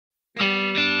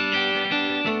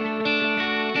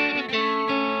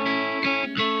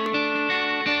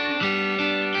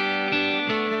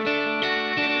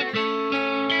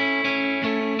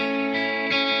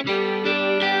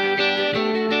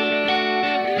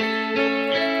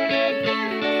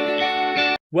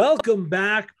Welcome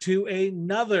back to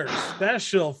another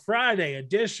special Friday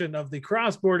edition of the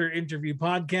Cross Border Interview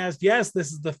Podcast. Yes,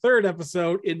 this is the third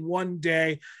episode in one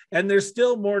day, and there's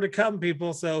still more to come,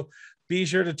 people. So be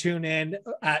sure to tune in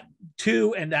at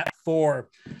 2 and at 4.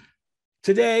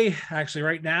 Today, actually,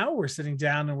 right now, we're sitting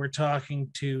down and we're talking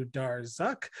to Darvin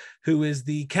Zuch, who is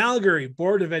the Calgary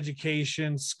Board of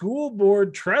Education School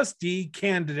Board Trustee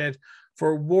candidate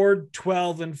for Ward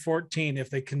 12 and 14. If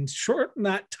they can shorten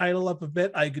that title up a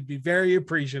bit, I could be very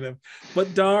appreciative.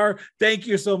 But Dar, thank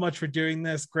you so much for doing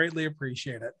this. Greatly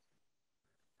appreciate it.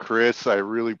 Chris, I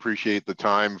really appreciate the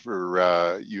time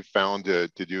for you found to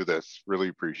do this. Really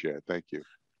appreciate it. Thank you.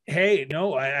 Hey,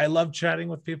 no, I love chatting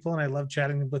with people, and I love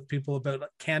chatting with people about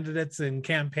candidates and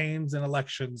campaigns and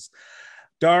elections.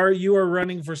 Dar, you are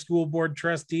running for school board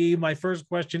trustee. My first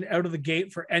question out of the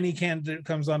gate for any candidate who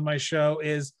comes on my show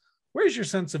is, where's your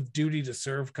sense of duty to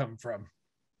serve come from?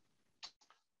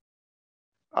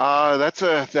 That's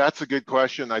a good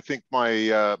question. I think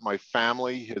my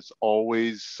family has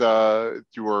always, through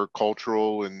our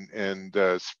cultural and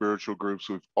spiritual groups,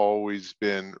 we've always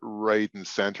been right and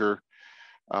center.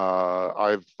 In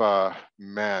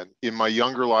my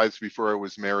younger lives before I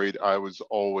was married, I was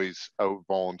always out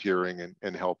volunteering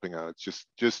and helping out. It's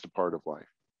just a part of life.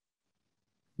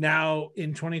 Now,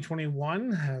 in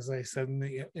 2021, as I said in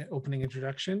the opening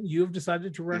introduction, you have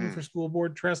decided to run for school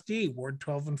board trustee, Ward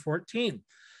 12 and 14.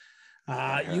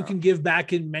 You can give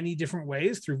back in many different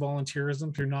ways through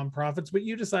volunteerism, through nonprofits, but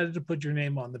you decided to put your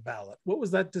name on the ballot. What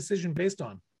was that decision based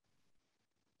on?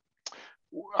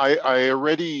 I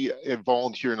already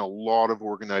volunteer in a lot of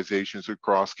organizations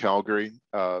across Calgary,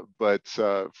 but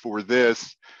for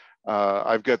this,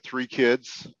 I've got 3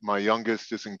 kids. My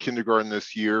youngest is in kindergarten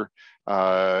this year,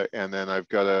 and then I've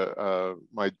got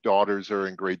my daughters are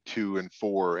in grade 2 and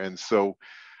 4. And so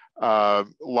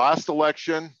last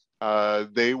election,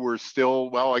 they were still,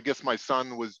 well, I guess my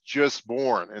son was just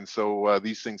born, and so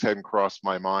these things hadn't crossed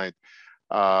my mind.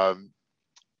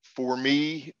 For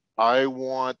me, I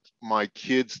want my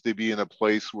kids to be in a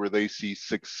place where they see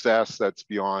success that's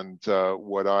beyond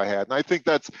what I had. And I think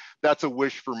that's a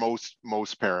wish for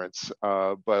most parents.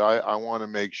 But I want to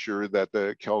make sure that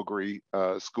the Calgary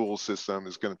school system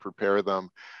is going to prepare them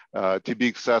to be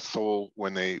successful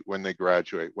when they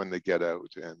graduate, when they get out.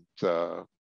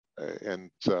 And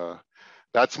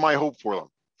that's my hope for them,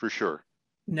 for sure.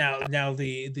 Now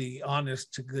the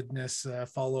honest to goodness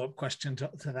follow-up question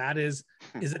to that is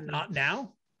it not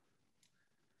now?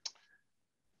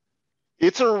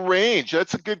 It's a range.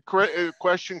 That's a good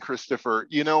question, Christopher.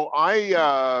 You know, I'm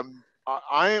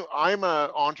an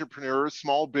entrepreneur,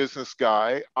 small business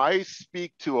guy. I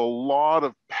speak to a lot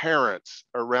of parents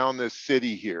around this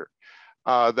city here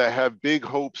that have big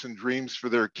hopes and dreams for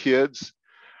their kids.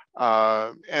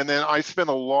 And then I spend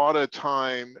a lot of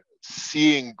time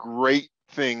seeing great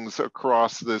things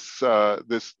across this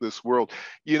world.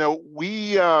 You know,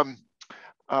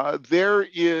 there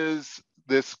is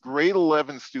this grade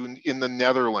 11 student in the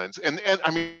Netherlands, and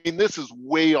I mean, this is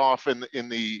way off in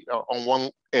the on one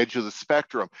edge of the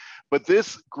spectrum, but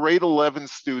this grade 11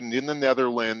 student in the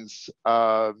Netherlands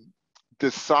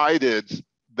decided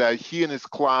that he and his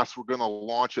class were going to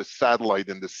launch a satellite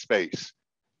into space,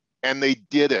 and they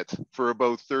did it for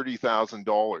about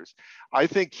 $30,000. I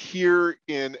think here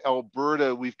in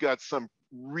Alberta, we've got some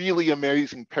really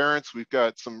amazing parents. We've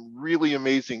got some really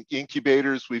amazing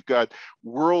incubators. We've got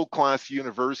world-class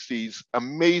universities,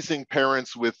 amazing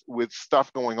parents with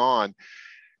stuff going on.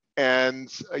 And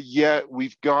yet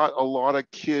we've got a lot of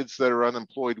kids that are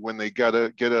unemployed when they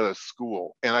gotta get out of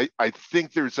school. And I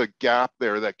think there's a gap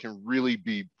there that can really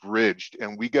be bridged.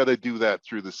 And we gotta do that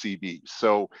through the CB.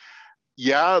 So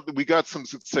yeah, we got some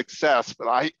success, but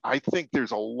I think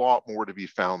there's a lot more to be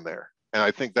found there. And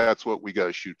I think that's what we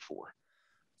gotta shoot for.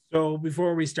 So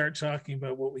before we start talking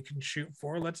about what we can shoot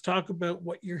for, let's talk about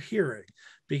what you're hearing.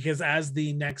 Because as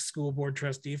the next school board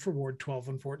trustee for Ward 12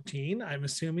 and 14, I'm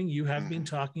assuming you have been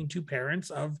talking to parents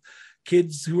of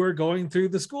kids who are going through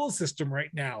the school system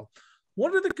right now.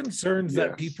 What are the concerns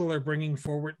that people are bringing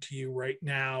forward to you right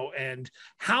now, and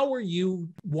how are you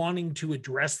wanting to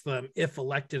address them if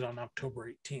elected on October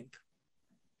 18th?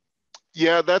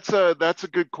 Yeah, that's a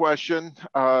good question.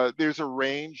 There's a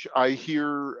range. I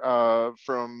hear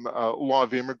from a lot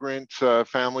of immigrant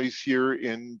families here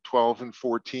in 12 and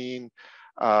 14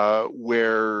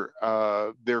 where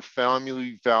their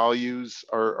family values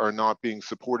are not being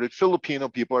supported. Filipino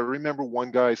people, I remember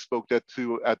one guy I spoke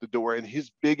to at the door, and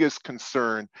his biggest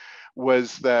concern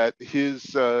was that his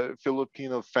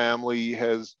Filipino family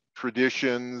has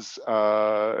traditions,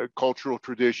 cultural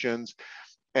traditions,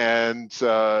 and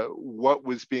what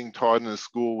was being taught in the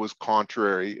school was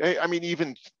contrary. I mean,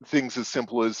 even things as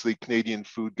simple as the Canadian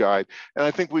Food Guide. And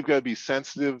I think we've got to be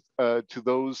sensitive to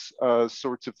those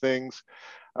sorts of things.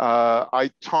 I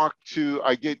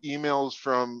get emails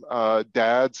from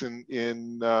dads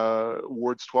in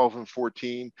wards 12 and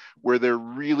 14 where they're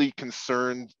really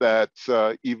concerned that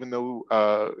even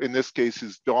though in this case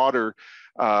his daughter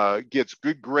gets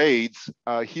good grades,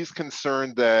 he's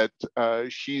concerned that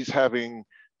she's having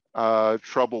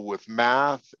trouble with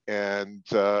math and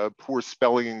poor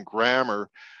spelling and grammar.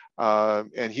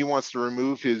 And he wants to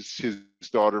remove his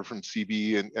daughter from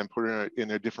CB and put her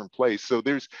in a different place. So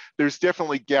there's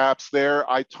definitely gaps there.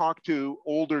 I talk to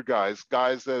older guys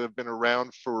that have been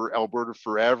around for Alberta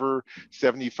forever,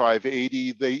 75,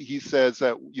 80. He says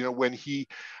that, you know, when he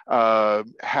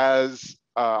has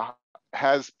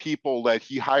people that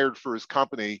he hired for his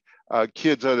company,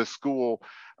 kids out of school,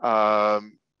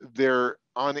 they're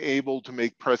unable to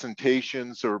make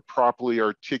presentations or properly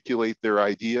articulate their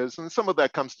ideas. And some of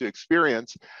that comes to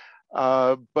experience.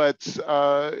 But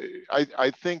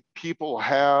I think people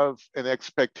have an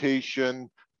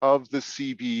expectation of the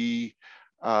CB.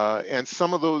 And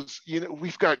some of those, you know,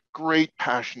 we've got great,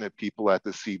 passionate people at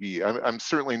the CB. I'm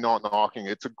certainly not knocking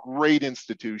it. It's a great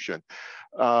institution.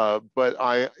 But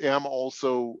I am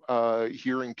also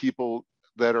hearing people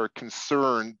that are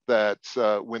concerned that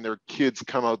when their kids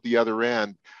come out the other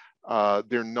end,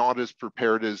 they're not as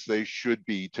prepared as they should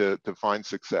be to find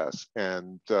success.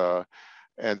 And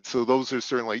so those are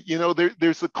certainly, you know,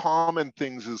 there's the common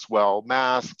things as well,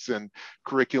 masks and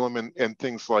curriculum and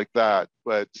things like that.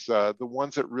 But the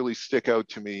ones that really stick out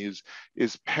to me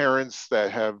is parents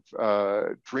that have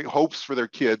hopes for their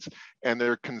kids, and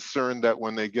they're concerned that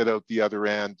when they get out the other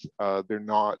end, they're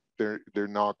not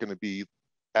going to be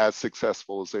as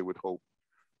successful as they would hope.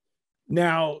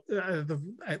 Now, the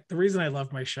reason I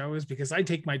love my show is because I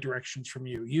take my directions from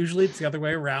you. Usually it's the other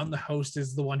way around. The host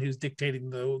is the one who's dictating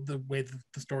the way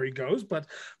the story goes. But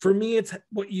for me, it's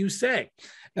what you say.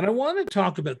 And I want to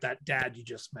talk about that dad you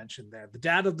just mentioned there, the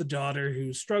dad of the daughter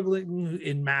who's struggling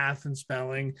in math and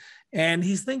spelling. And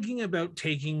he's thinking about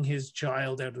taking his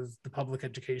child out of the public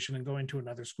education and going to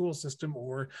another school system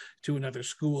or to another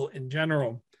school in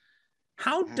general.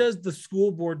 How does the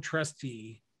school board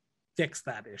trustee fix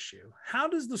that issue? How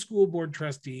does the school board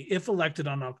trustee, if elected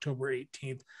on October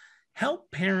 18th, help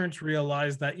parents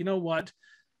realize that, you know what,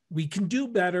 we can do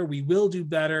better, we will do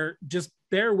better, just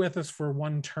bear with us for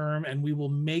one term and we will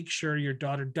make sure your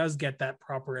daughter does get that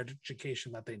proper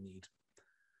education that they need?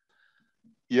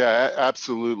 Yeah,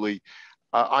 absolutely.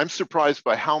 I'm surprised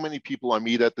by how many people I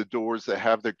meet at the doors that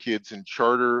have their kids in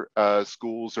charter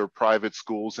schools or private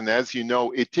schools. And as you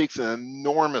know, it takes an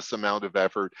enormous amount of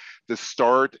effort to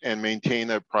start and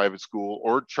maintain a private school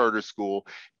or charter school,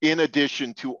 in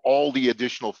addition to all the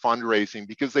additional fundraising,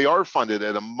 because they are funded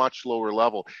at a much lower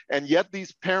level. And yet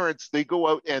these parents, they go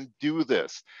out and do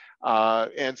this.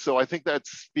 And so I think that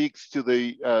speaks to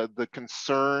the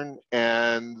concern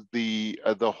and the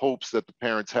hopes that the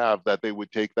parents have that they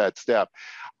would take that step.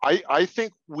 I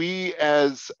think we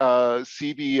as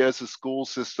CB, as a school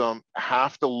system,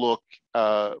 have to look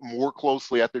more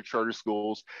closely at their charter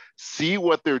schools, see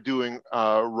what they're doing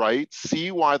right,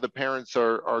 see why the parents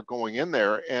are going in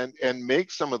there, and make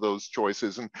some of those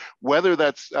choices. And whether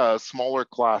that's smaller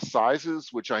class sizes,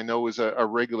 which I know is a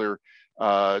regular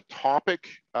topic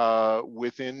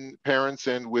within parents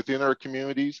and within our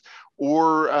communities,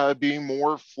 or being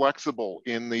more flexible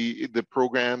in the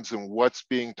programs and what's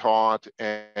being taught,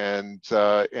 and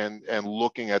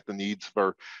looking at the needs of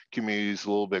our communities a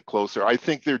little bit closer. I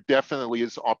think there definitely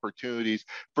is opportunities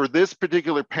for this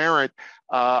particular parent.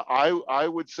 I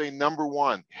would say, number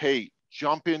one, hey,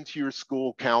 jump into your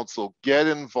school council, get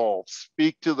involved,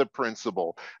 speak to the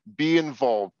principal, be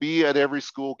involved, be at every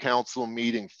school council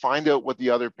meeting, find out what the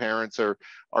other parents are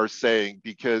saying,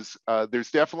 because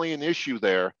there's definitely an issue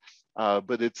there,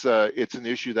 but it's an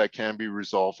issue that can be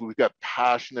resolved. We've got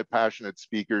passionate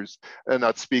speakers,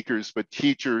 not speakers, but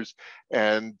teachers,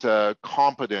 and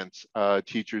competent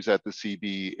teachers at the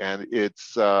CB, and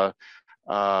it's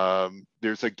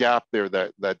there's a gap there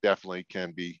that definitely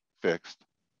can be fixed.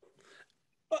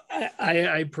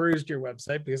 I perused your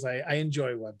website because I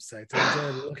enjoy websites. I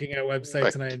enjoy looking at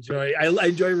websites, and I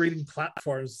enjoy reading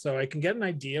platforms, so I can get an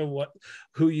idea of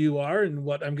who you are and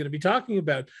what I'm going to be talking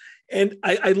about. And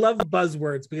I love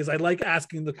buzzwords because I like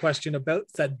asking the question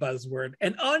about said buzzword.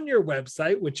 And on your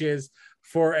website, which is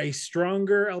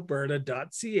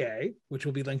forastrongeralberta.ca, which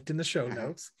will be linked in the show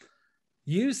notes,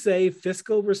 you say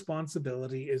fiscal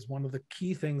responsibility is one of the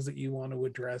key things that you want to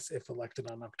address if elected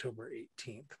on October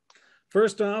 18th.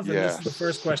 First off, and this is the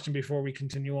first Yes. question before we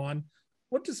continue on,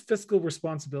 what does fiscal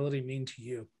responsibility mean to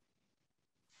you?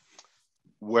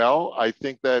 Well, I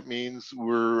think that means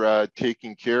we're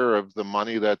taking care of the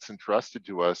money that's entrusted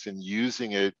to us and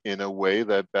using it in a way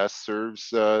that best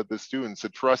serves the students. A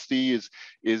trustee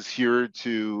is here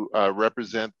to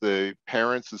represent the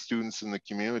parents, the students, and the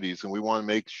communities, and we want to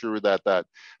make sure that that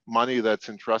money that's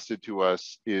entrusted to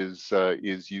us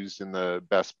is used in the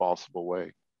best possible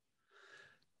way.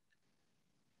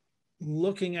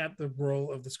 Looking at the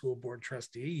role of the school board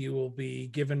trustee, you will be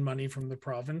given money from the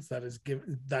province that is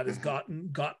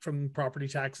got from property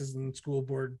taxes and school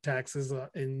board taxes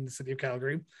in the city of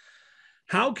Calgary.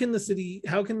 How can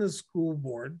the school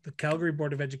board, the Calgary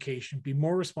Board of Education, be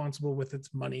more responsible with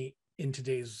its money in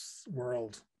today's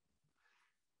world?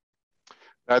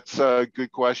 That's a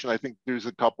good question. I think there's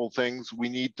a couple things. We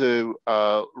need to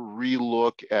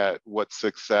relook at what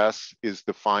success is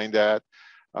defined at.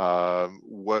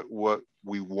 What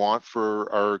we want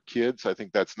for our kids. I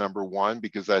think that's number one,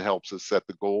 because that helps us set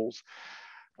the goals.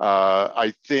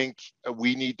 I think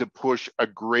we need to push a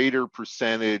greater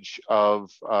percentage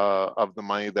of the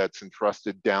money that's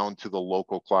entrusted down to the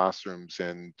local classrooms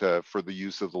and for the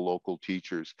use of the local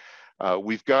teachers.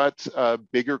 We've got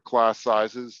bigger class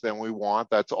sizes than we want.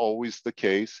 That's always the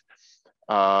case.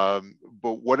 But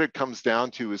what it comes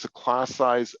down to is a class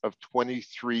size of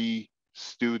 23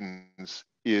 students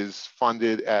is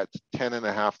funded at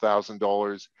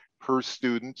 $10,500 per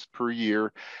student per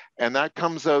year. And that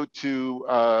comes out to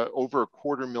over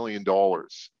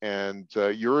 $250,000. And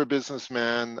you're a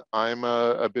businessman, I'm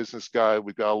a business guy.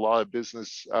 We've got a lot of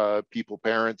business people,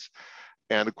 parents,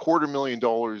 and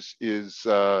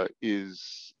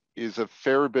 $250,000 is a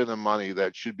fair bit of money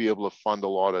that should be able to fund a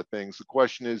lot of things. The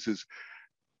question is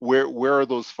where are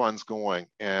those funds going,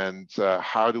 and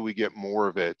how do we get more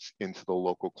of it into the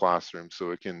local classroom so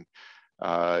it can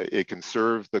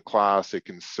serve the class, it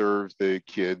can serve the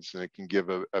kids, and it can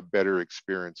give a better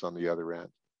experience on the other end.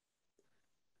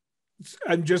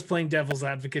 I'm just playing devil's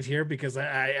advocate here because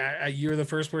you're the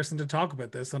first person to talk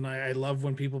about this, and I love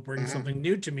when people bring something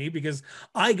new to me, because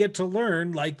I get to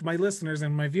learn, like my listeners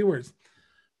and my viewers.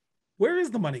 Where is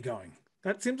the money going?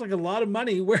 That seems like a lot of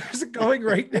money. Where is it going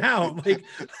right now? Like,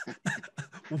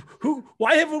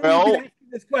 why haven't we been asking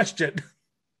this question?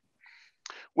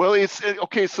 Well, it's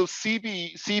okay. So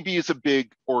CB is a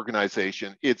big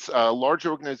organization. It's a large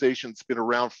organization. It's been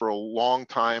around for a long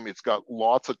time. It's got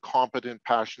lots of competent,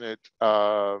 passionate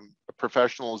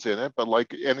professionals in it. But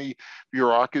like any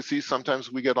bureaucracy,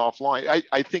 sometimes we get offline.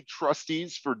 I think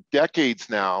trustees for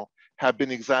decades now have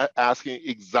been asking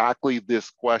exactly this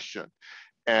question.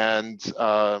 And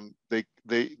they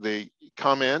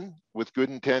come in with good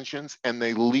intentions and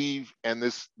they leave, and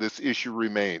this issue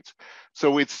remains.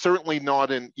 So it's certainly not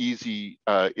an easy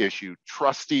issue.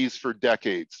 Trustees for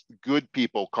decades, good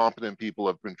people, competent people,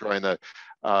 have been trying to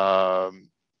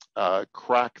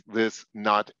crack this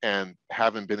nut and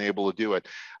haven't been able to do it.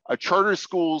 Charter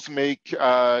schools make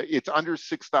it's under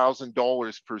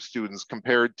 $6,000 per student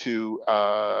compared to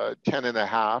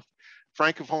 10.5.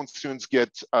 Francophone students get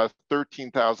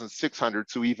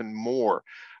 13,600, so even more.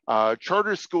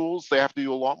 Charter schools, they have to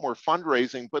do a lot more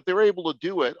fundraising, but they're able to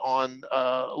do it on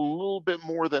a little bit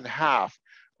more than half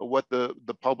of what the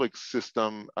public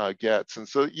system gets. And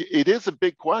so it is a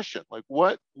big question. Like,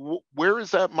 where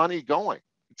is that money going?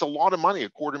 It's a lot of money,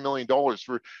 $250,000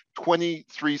 for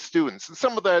 23 students. And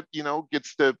some of that,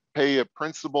 gets to pay a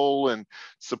principal and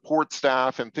support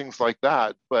staff and things like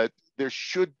that. But there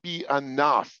should be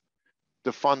enough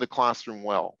to fund the classroom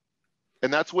well.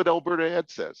 And that's what Alberta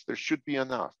Ed says. There should be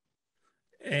enough.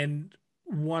 And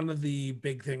one of the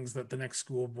big things that the next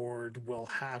school board will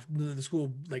have,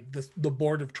 the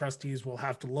board of trustees will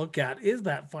have to look at, is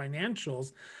that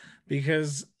financials,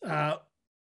 because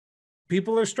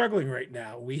people are struggling right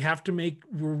now. We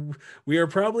are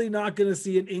probably not going to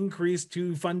see an increase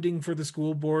to funding for the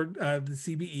school board, the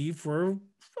CBE, for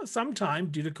some time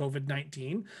due to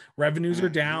COVID-19. Revenues are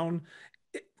down.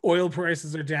 Oil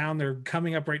prices are down. They're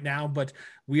coming up right now, but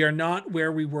we are not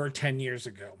where we were 10 years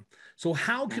ago. So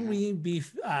how can we be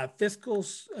fiscal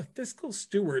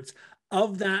stewards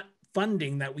of that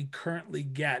funding that we currently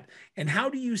get? And how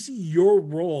do you see your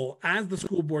role as the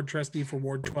school board trustee for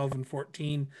Ward 12 and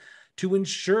 14 to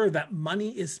ensure that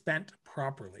money is spent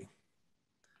properly?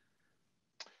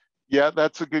 Yeah,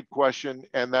 that's a good question.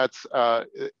 And that's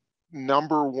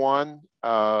number one,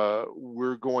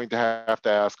 we're going to have to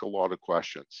ask a lot of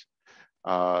questions.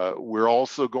 We're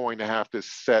also going to have to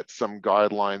set some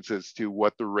guidelines as to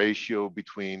what the ratio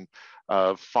between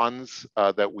funds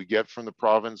that we get from the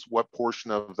province, what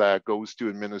portion of that goes to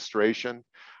administration,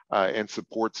 and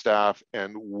support staff,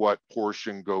 and what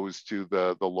portion goes to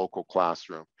the local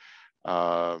classroom.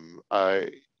 I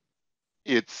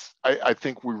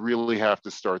think we really have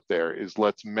to start there. Is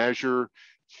let's measure,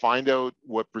 find out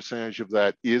what percentage of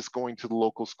that is going to the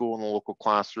local school and the local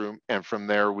classroom, and from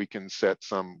there we can set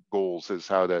some goals as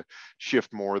how to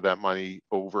shift more of that money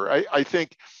over. I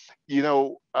think,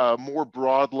 more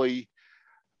broadly,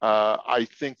 I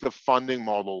think the funding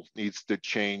model needs to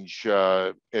change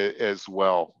as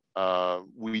well.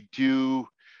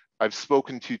 I've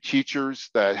spoken to teachers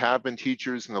that have been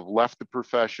teachers and have left the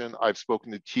profession. I've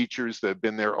spoken to teachers that have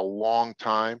been there a long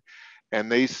time,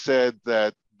 and they said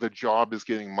that the job is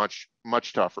getting much,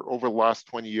 much tougher. Over the last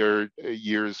 20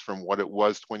 years from what it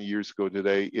was 20 years ago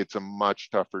today, it's a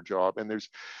much tougher job. And there's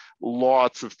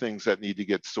lots of things that need to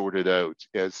get sorted out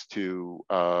as to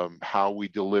how we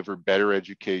deliver better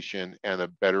education and a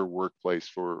better workplace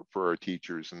for our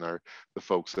teachers and the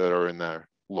folks that are in their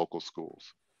local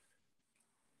schools.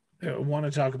 I want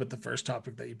to talk about the first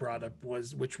topic that you brought up,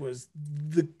 which was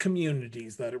the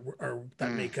communities that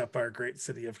make up our great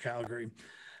city of Calgary.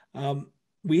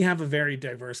 We have a very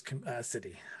diverse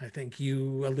city. I think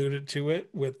you alluded to it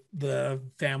with the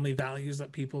family values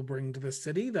that people bring to the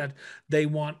city that they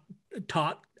want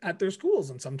taught at their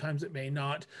schools, and sometimes it may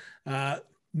not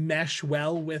mesh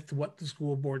well with what the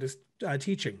school board is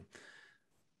teaching.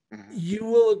 You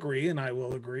will agree, and I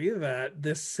will agree, that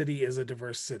this city is a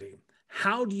diverse city.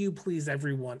 How do you please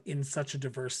everyone in such a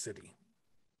diverse city?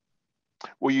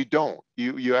 Well, you don't.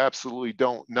 You absolutely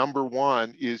don't. Number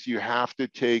one is you have to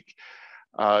take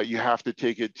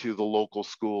it to the local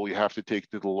school. You have to take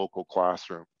it to the local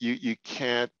classroom. You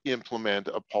can't implement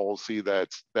a policy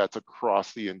that's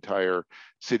across the entire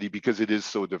city because it is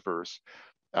so diverse.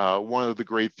 One of the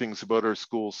great things about our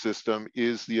school system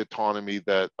is the autonomy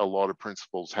that a lot of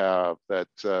principals have, that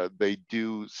they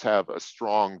do have a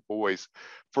strong voice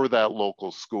for that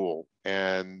local school.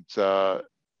 And, the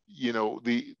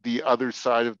other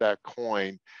side of that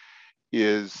coin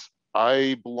is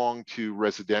I belong to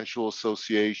residential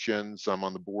associations. I'm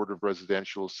on the board of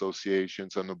residential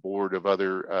associations. I'm on the board of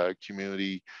other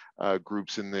community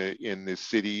groups in the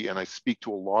city, and I speak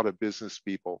to a lot of business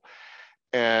people.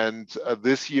 And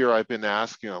this year I've been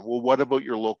asking them, well, what about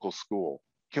your local school?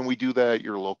 Can we do that at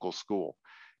your local school?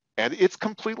 And it's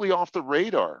completely off the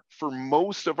radar for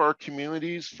most of our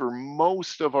communities, for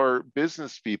most of our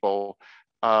business people.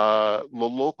 The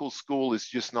local school is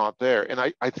just not there. And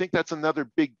I think that's another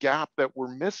big gap that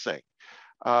we're missing,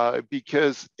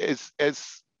 because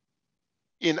as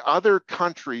in other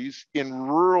countries, in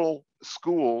rural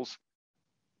schools,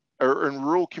 or in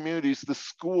rural communities, the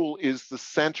school is the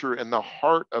center and the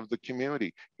heart of the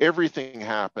community. Everything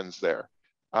happens there.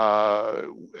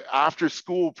 After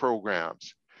school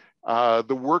programs,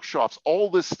 the workshops,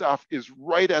 all this stuff is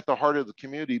right at the heart of the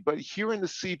community. But here in the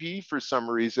CBE, for some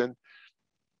reason,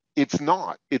 it's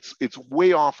not. It's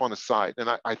way off on a side.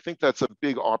 And I think that's a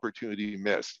big opportunity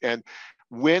missed. And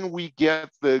when we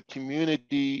get the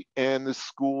community and the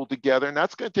school together, and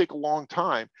that's going to take a long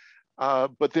time,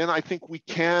 but then I think we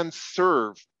can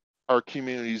serve our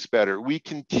communities better. We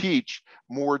can teach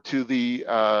more to the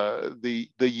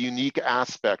unique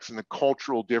aspects and the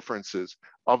cultural differences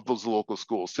of those local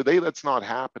schools. Today, that's not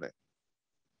happening.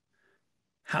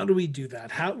 How do we do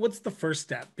that? What's the first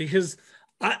step? Because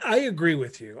I agree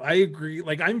with you. I agree.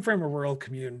 Like, I'm from a rural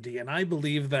community, and I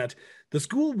believe that the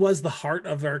school was the heart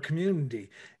of our community.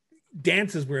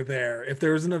 Dances were there. If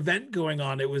there was an event going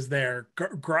on, it was there.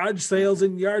 Garage sales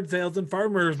and yard sales and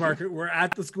farmers market were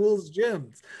at the school's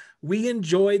gyms. We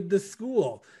enjoyed the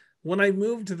school. When I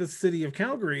moved to the city of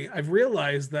Calgary, I've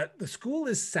realized that the school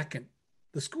is second.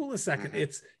 The school is second.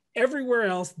 It's everywhere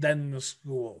else than the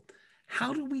school.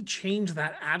 How do we change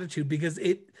that attitude? Because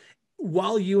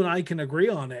while you and I can agree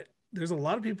on it, there's a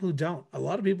lot of people who don't. A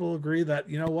lot of people agree that,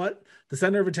 you know what, the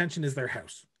center of attention is their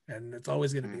house. And it's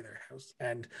always going to be their house.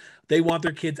 And they want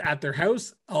their kids at their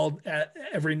house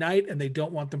every night, and they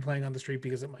don't want them playing on the street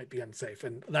because it might be unsafe.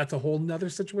 And that's a whole nother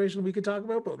situation we could talk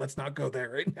about, but let's not go there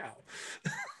right now.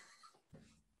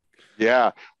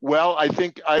 Yeah, well, I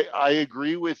think I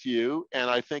agree with you, and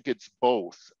I think it's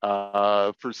both.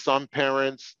 For some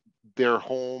parents, their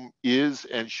home is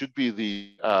and should be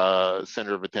the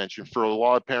center of attention. For a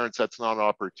lot of parents, that's not an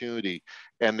opportunity,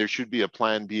 and there should be a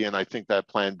plan B, and I think that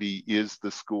plan B is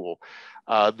the school.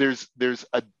 There's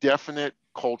a definite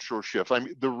cultural shift. I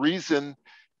mean, the reason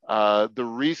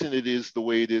it is the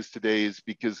way it is today is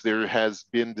because there has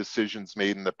been decisions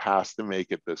made in the past to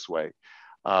make it this way.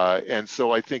 And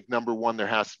so I think, number one, there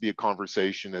has to be a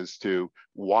conversation as to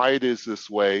why it is this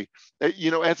way.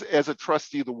 You know, as a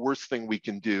trustee, the worst thing we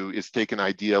can do is take an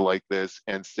idea like this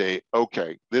and say,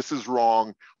 okay, this is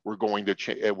wrong. We're going to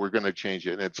change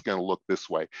it, and it's going to look this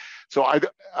way. So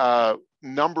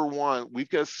number one, we've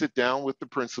got to sit down with the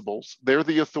principals. They're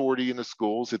the authority in the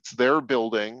schools. It's their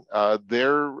building.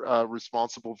 They're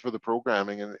responsible for the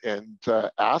programming, and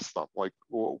ask them, like,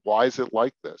 well, why is it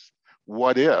like this?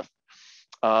 What if?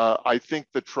 I think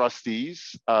the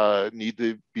trustees need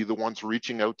to be the ones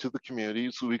reaching out to the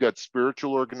community. So we got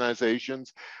spiritual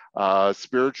organizations,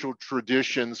 spiritual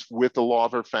traditions with a lot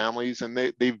of our families, and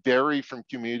they vary from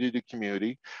community to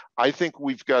community. I think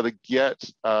we've got to get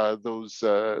those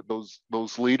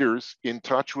leaders in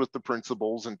touch with the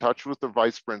principals, in touch with the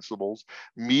vice principals,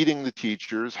 meeting the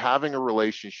teachers, having a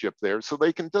relationship there so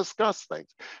they can discuss things.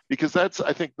 Because that's,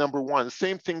 I think, number one. The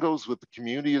same thing goes with the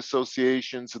community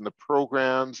associations and the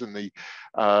programs and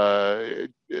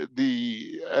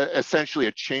essentially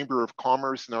a chamber of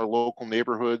commerce in our local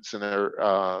neighborhoods and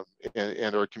our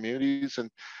communities. And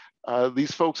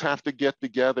these folks have to get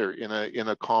together in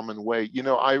a common way. You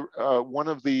know, one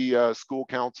of the school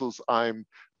councils I'm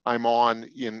on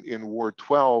in Ward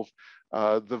 12,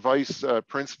 the vice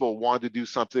principal wanted to do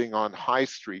something on High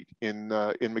Street in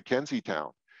Mackenzie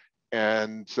Town,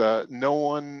 and no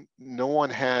one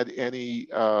had any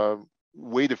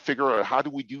way to figure out how do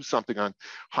we do something on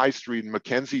High Street in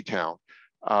Mackenzie Town.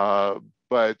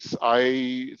 But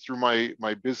through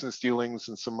my business dealings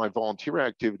and some of my volunteer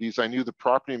activities, I knew the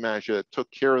property manager that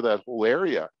took care of that whole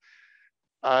area.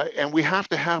 And we have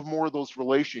to have more of those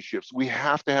relationships. We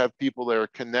have to have people that are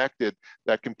connected,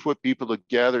 that can put people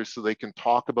together so they can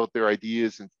talk about their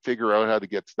ideas and figure out how to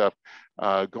get stuff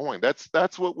going.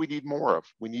 That's what we need more of.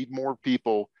 We need more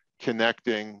people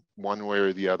connecting one way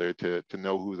or the other to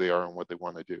know who they are and what they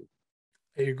want to do.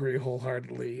 I agree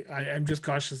wholeheartedly. I'm just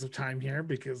cautious of time here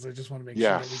because I just want to make sure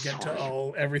that we get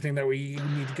to everything that we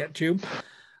need to get to.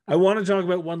 I want to talk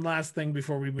about one last thing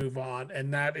before we move on,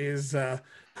 and that is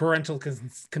parental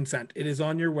consent. It is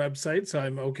on your website, so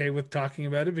I'm okay with talking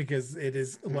about it because it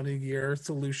is one of your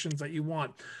solutions that you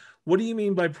want. What do you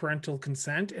mean by parental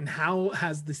consent, and how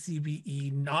has the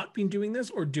CBE not been doing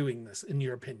this or doing this, in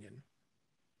your opinion?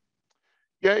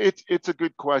 Yeah, it's a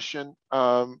good question.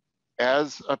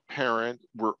 As a parent,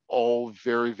 we're all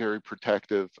very, very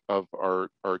protective of our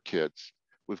kids.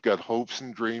 We've got hopes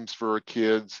and dreams for our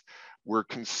kids. We're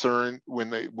concerned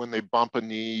when they bump a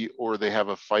knee or they have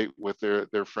a fight with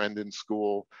their friend in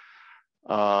school.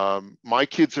 My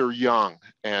kids are young,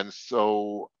 and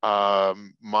so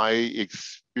my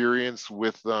experience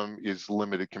with them is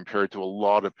limited compared to a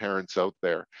lot of parents out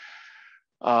there.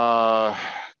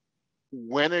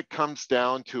 When it comes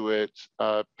down to it,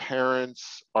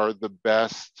 parents are the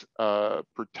best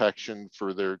protection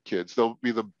for their kids. They'll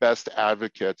be the best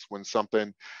advocates when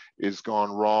something is gone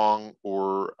wrong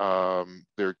or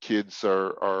their kids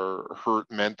are hurt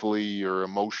mentally or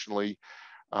emotionally,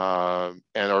 and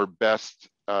are best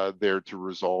there to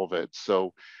resolve it.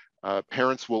 So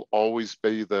parents will always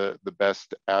be the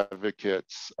best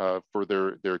advocates for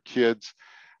their kids.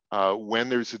 When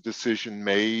there's a decision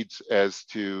made as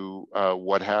to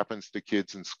what happens to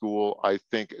kids in school, I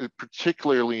think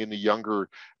particularly in the younger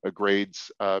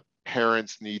grades,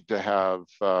 parents need to have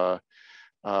to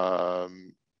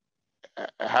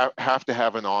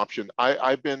have an option.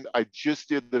 I just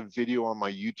did the video on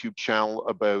my YouTube channel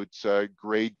about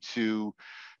grade 2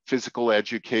 physical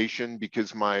education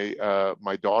because my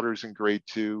daughter's in grade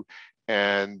 2.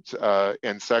 And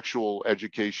sexual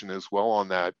education as well on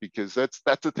that, because that's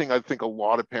the thing I think a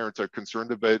lot of parents are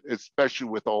concerned about, especially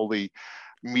with all the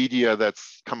media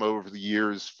that's come over the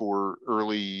years for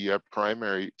early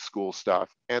primary school stuff.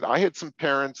 And I had some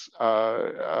parents,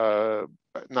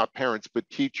 not parents, but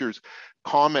teachers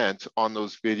comment on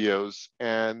those videos,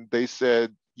 and they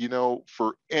said, you know,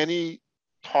 for any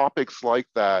topics like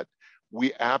that,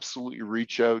 we absolutely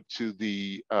reach out to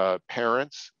the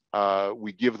parents.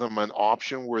 We give them an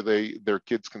option where their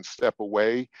kids can step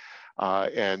away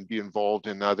and be involved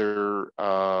in other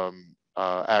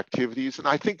activities. And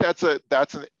I think that's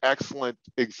an excellent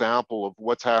example of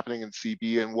what's happening in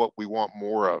CB and what we want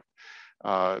more of.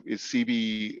 Is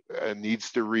CB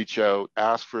needs to reach out,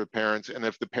 ask for the parents, and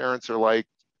if the parents are like,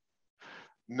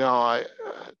 no,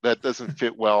 that doesn't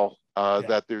fit well,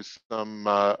 that there's some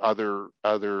other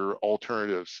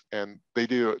alternatives, and they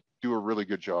do a really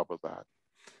good job of that.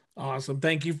 Awesome.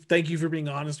 Thank you for being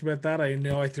honest about that. I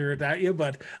know I threw it at you,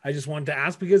 but I just wanted to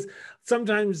ask because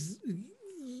sometimes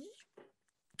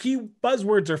key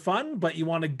buzzwords are fun, but you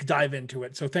want to dive into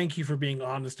it. So thank you for being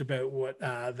honest about what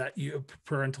that you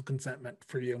parental consent meant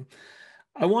for you.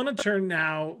 I want to turn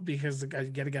now, because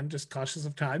yet again, just cautious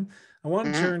of time. I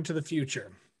want to turn to the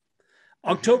future.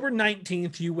 October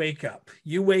 19th, you wake up.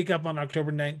 You wake up on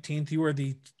October 19th. You are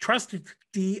the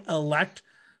trustee elect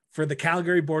for the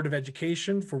Calgary Board of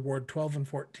Education for Ward 12 and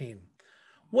 14.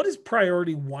 What is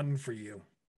priority one for you?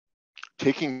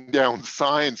 Taking down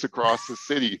signs across the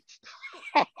city.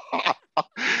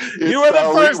 You were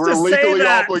the first we're to legally say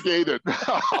that. Obligated.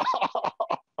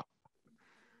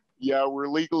 Yeah, we're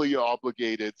legally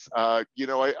obligated. I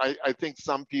think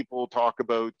some people talk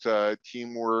about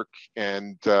teamwork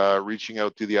and reaching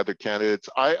out to the other candidates.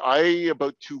 I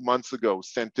about 2 months ago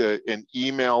sent an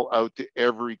email out to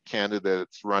every candidate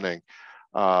that's running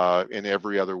in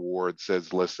every other ward.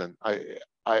 Says, listen,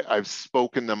 I've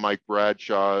spoken to Mike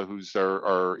Bradshaw, who's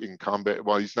our incumbent.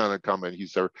 Well, he's not an incumbent;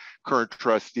 he's our current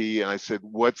trustee. And I said,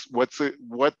 what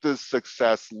does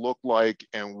success look like,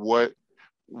 and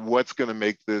what's going to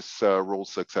make this role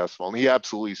successful? And he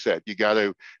absolutely said, you got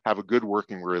to have a good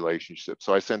working relationship.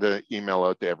 So I sent an email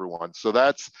out to everyone. So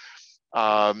that's,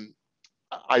 I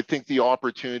think the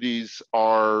opportunities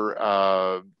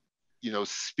are,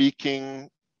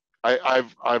 speaking.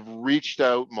 I've reached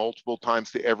out multiple times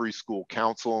to every school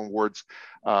council in wards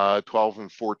 12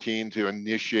 and 14 to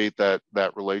initiate that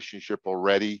relationship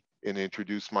already and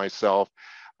introduce myself.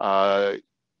 Alberta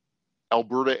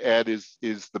Ed is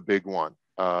the big one.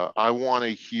 I want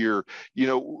to hear,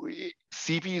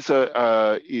 CVs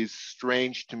is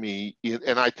strange to me,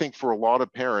 and I think for a lot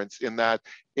of parents, in that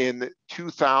in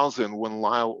 2000, when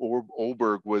Lyle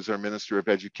Olberg was our Minister of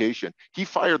Education, he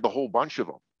fired the whole bunch of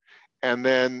them. And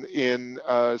then in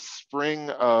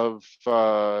spring of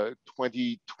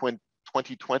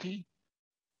 2020,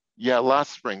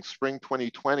 last spring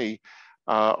 2020,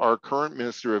 our current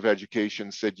Minister of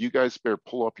Education said, you guys better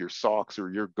pull up your socks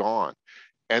or you're gone.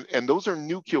 And those are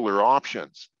nuclear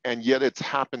options. And yet it's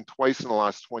happened twice in the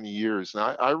last 20 years.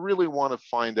 And I really want to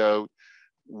find out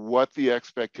what the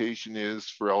expectation is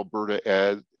for Alberta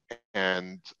Ed,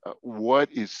 and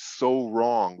what is so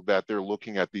wrong that they're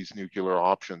looking at these nuclear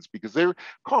options, because they're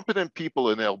competent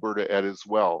people in Alberta Ed as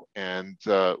well. And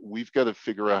we've got to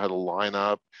figure out how to line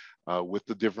up with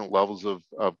the different levels of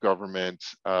government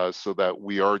so that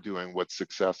we are doing what's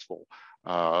successful,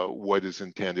 what is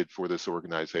intended for this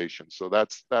organization. So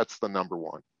that's the number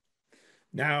one.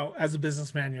 Now, as a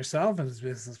businessman yourself, and as a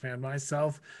businessman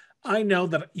myself, I know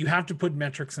that you have to put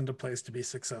metrics into place to be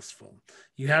successful.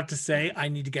 You have to say, I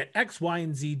need to get X, Y,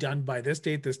 and Z done by this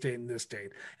date, and this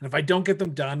date. And if I don't get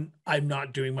them done, I'm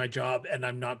not doing my job and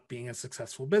I'm not being a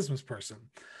successful business person.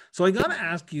 So I got to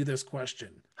ask you this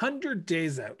question. 100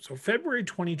 days out, so February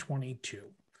 2022,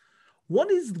 what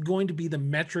is going to be the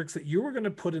metrics that you are going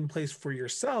to put in place for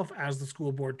yourself as the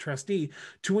school board trustee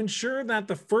to ensure that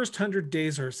the first 100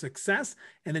 days are a success?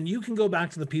 And then you can go back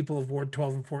to the people of Ward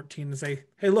 12 and 14 and say,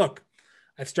 hey, look,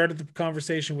 I've started the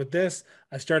conversation with this.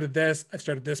 I've started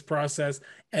this process,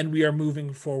 and we are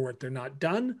moving forward. They're not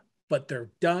done, but they're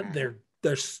done. They're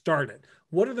started.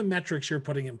 What are the metrics you're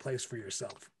putting in place for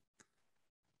yourself?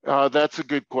 That's a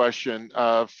good question.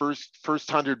 First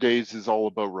 100 days is all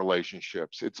about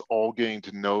relationships. It's all getting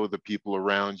to know the people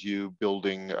around you,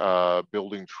 building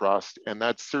trust, and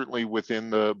that's certainly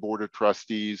within the board of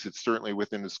trustees. It's certainly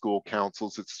within the school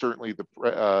councils. It's certainly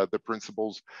the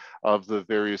principals of the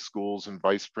various schools and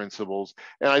vice principals.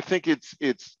 And I think it's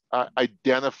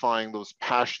identifying those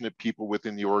passionate people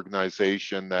within the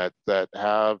organization that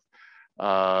have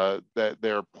that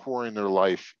they're pouring their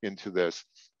life into this.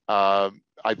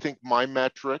 I think my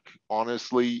metric,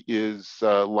 honestly, is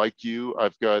like you.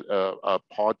 I've got a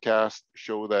podcast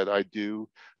show that I do.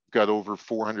 I've got over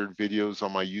 400 videos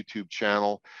on my YouTube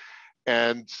channel,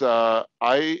 and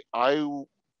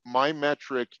my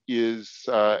metric is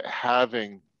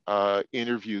having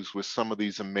interviews with some of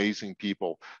these amazing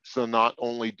people. So not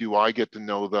only do I get to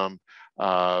know them,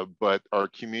 but our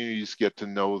communities get to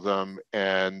know them,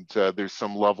 and there's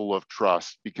some level of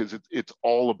trust, because it's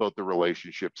all about the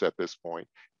relationships at this point,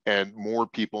 and more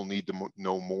people need to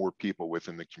know more people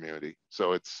within the community.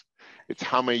 So it's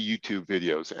how many YouTube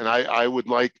videos, and I would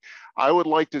like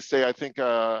to say, I think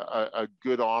a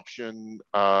good option,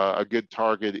 a good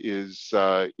target is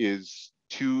 2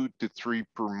 to 3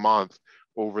 per month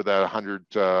over that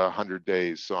 100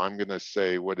 days. So I'm gonna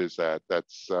say, what is that?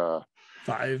 That's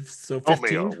 5, so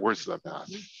 15. Where's the math?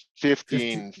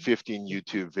 15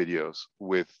 YouTube videos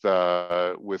with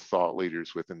thought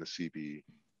leaders within the CBE.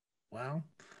 Wow.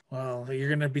 Well, you're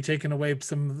going to be taking away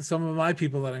some of my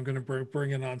people that I'm going to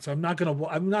bring it on. So I'm not going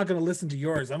to listen to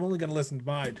yours. I'm only going to listen to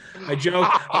mine. I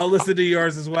joke. I'll listen to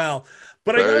yours as well.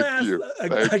 But I got to Thank ask. you. I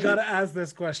Thank got you. to ask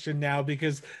this question now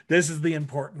because this is the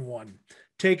important one.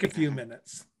 Take a few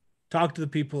minutes. Talk to the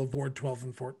people of Ward 12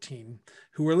 and 14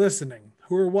 who are listening,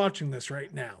 who are watching this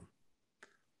right now.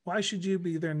 Why should you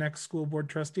be their next school board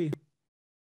trustee?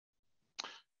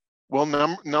 Well,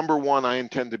 number one, I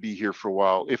intend to be here for a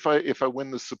while. If I win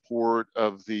the support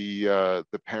of the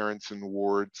parents in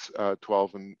wards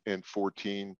 12 and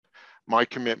 14, my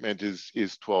commitment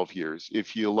is 12 years.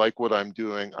 If you like what I'm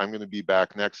doing, I'm going to be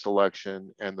back next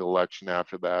election and the election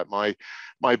after that.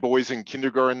 My boys in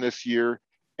kindergarten this year,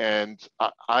 and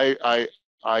I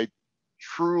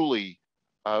truly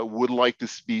would like to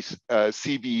be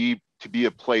CBE to be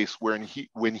a place where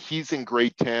when he's in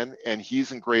grade 10 and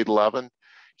he's in grade 11.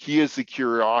 He has the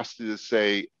curiosity to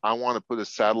say, I want to put a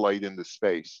satellite into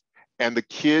space. And the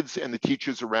kids and the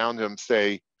teachers around him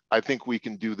say, I think we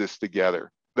can do this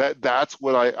together. That's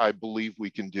what I believe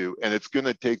we can do. And it's going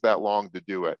to take that long to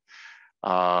do it.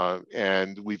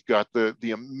 And we've got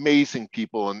the amazing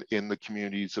people in the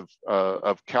communities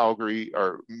of Calgary,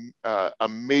 our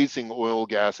amazing oil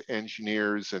gas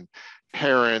engineers and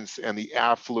parents, and the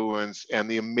affluence and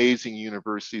the amazing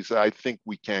universities that I think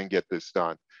we can get this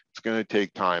done. It's going to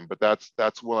take time, but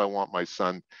that's what I want my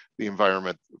son, the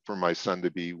environment for my son to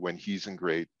be when he's in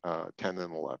grade 10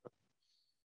 and 11.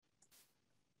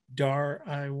 Dar,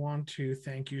 I want to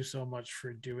thank you so much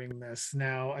for doing this.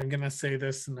 Now, I'm going to say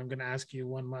this and I'm going to ask you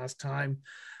one last time.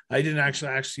 I didn't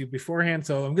actually ask you beforehand,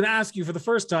 so I'm going to ask you for the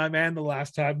first time and the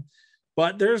last time.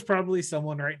 But there's probably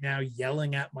someone right now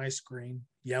yelling at my screen,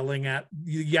 yelling at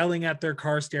their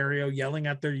car stereo, yelling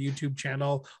at their YouTube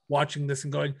channel, watching this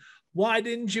and going, why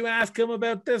didn't you ask him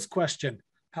about this question?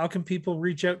 How can people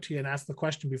reach out to you and ask the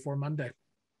question before Monday?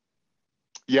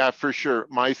 Yeah, for sure.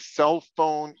 My cell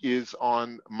phone is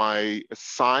on my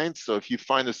sign. So if you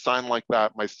find a sign like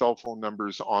that, my cell phone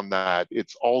number's on that.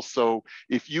 It's also,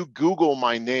 if you Google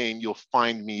my name, you'll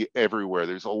find me everywhere.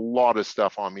 There's a lot of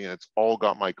stuff on me and it's all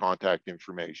got my contact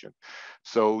information.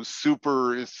 So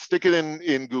stick it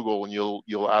in Google and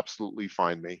you'll absolutely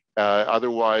find me.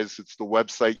 Otherwise, it's the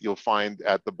website you'll find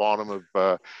at the bottom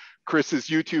of Chris's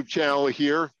YouTube channel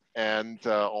here, and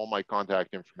all my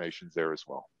contact information's there as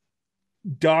well.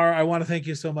 Dar, I want to thank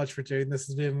you so much for doing this.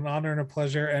 It's been an honor and a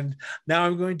pleasure. And now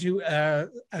I'm going to,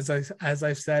 as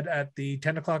I've said at the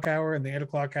 10 o'clock hour and the 8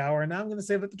 o'clock hour, and now I'm going to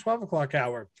say it at the 12 o'clock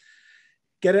hour.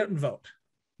 Get out and vote.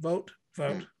 Vote,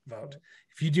 vote, vote.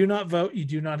 If you do not vote, you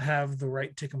do not have the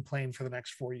right to complain for the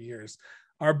next 4 years.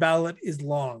 Our ballot is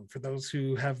long. For those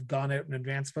who have gone out and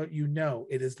advance vote, you know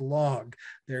it is long.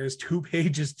 There is 2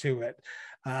 pages to it.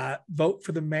 Vote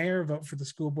for the mayor, vote for the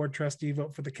school board trustee,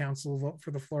 vote for the council, vote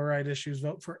for the fluoride issues,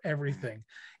 vote for everything,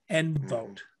 and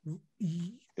vote.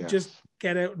 Yes. Just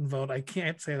get out and vote. I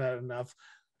can't say that enough.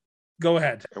 Go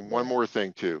ahead. And one more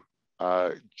thing too.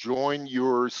 Join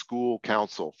your school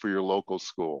council for your local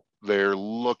school. They're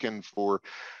looking for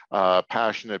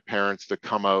passionate parents to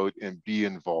come out and be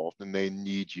involved, and they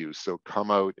need you. So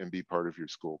come out and be part of your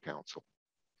school council.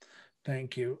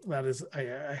 Thank you. That is,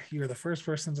 you're the first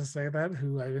person to say that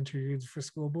who I've interviewed for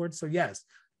school board. So yes,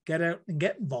 get out and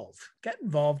get involved. Get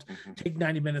involved. Take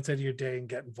 90 minutes out of your day and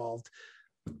get involved.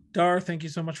 Dar, thank you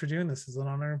so much for doing this. It's an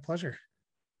honor and pleasure.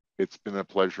 It's been a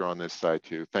pleasure on this side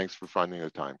too. Thanks for finding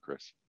the time, Chris.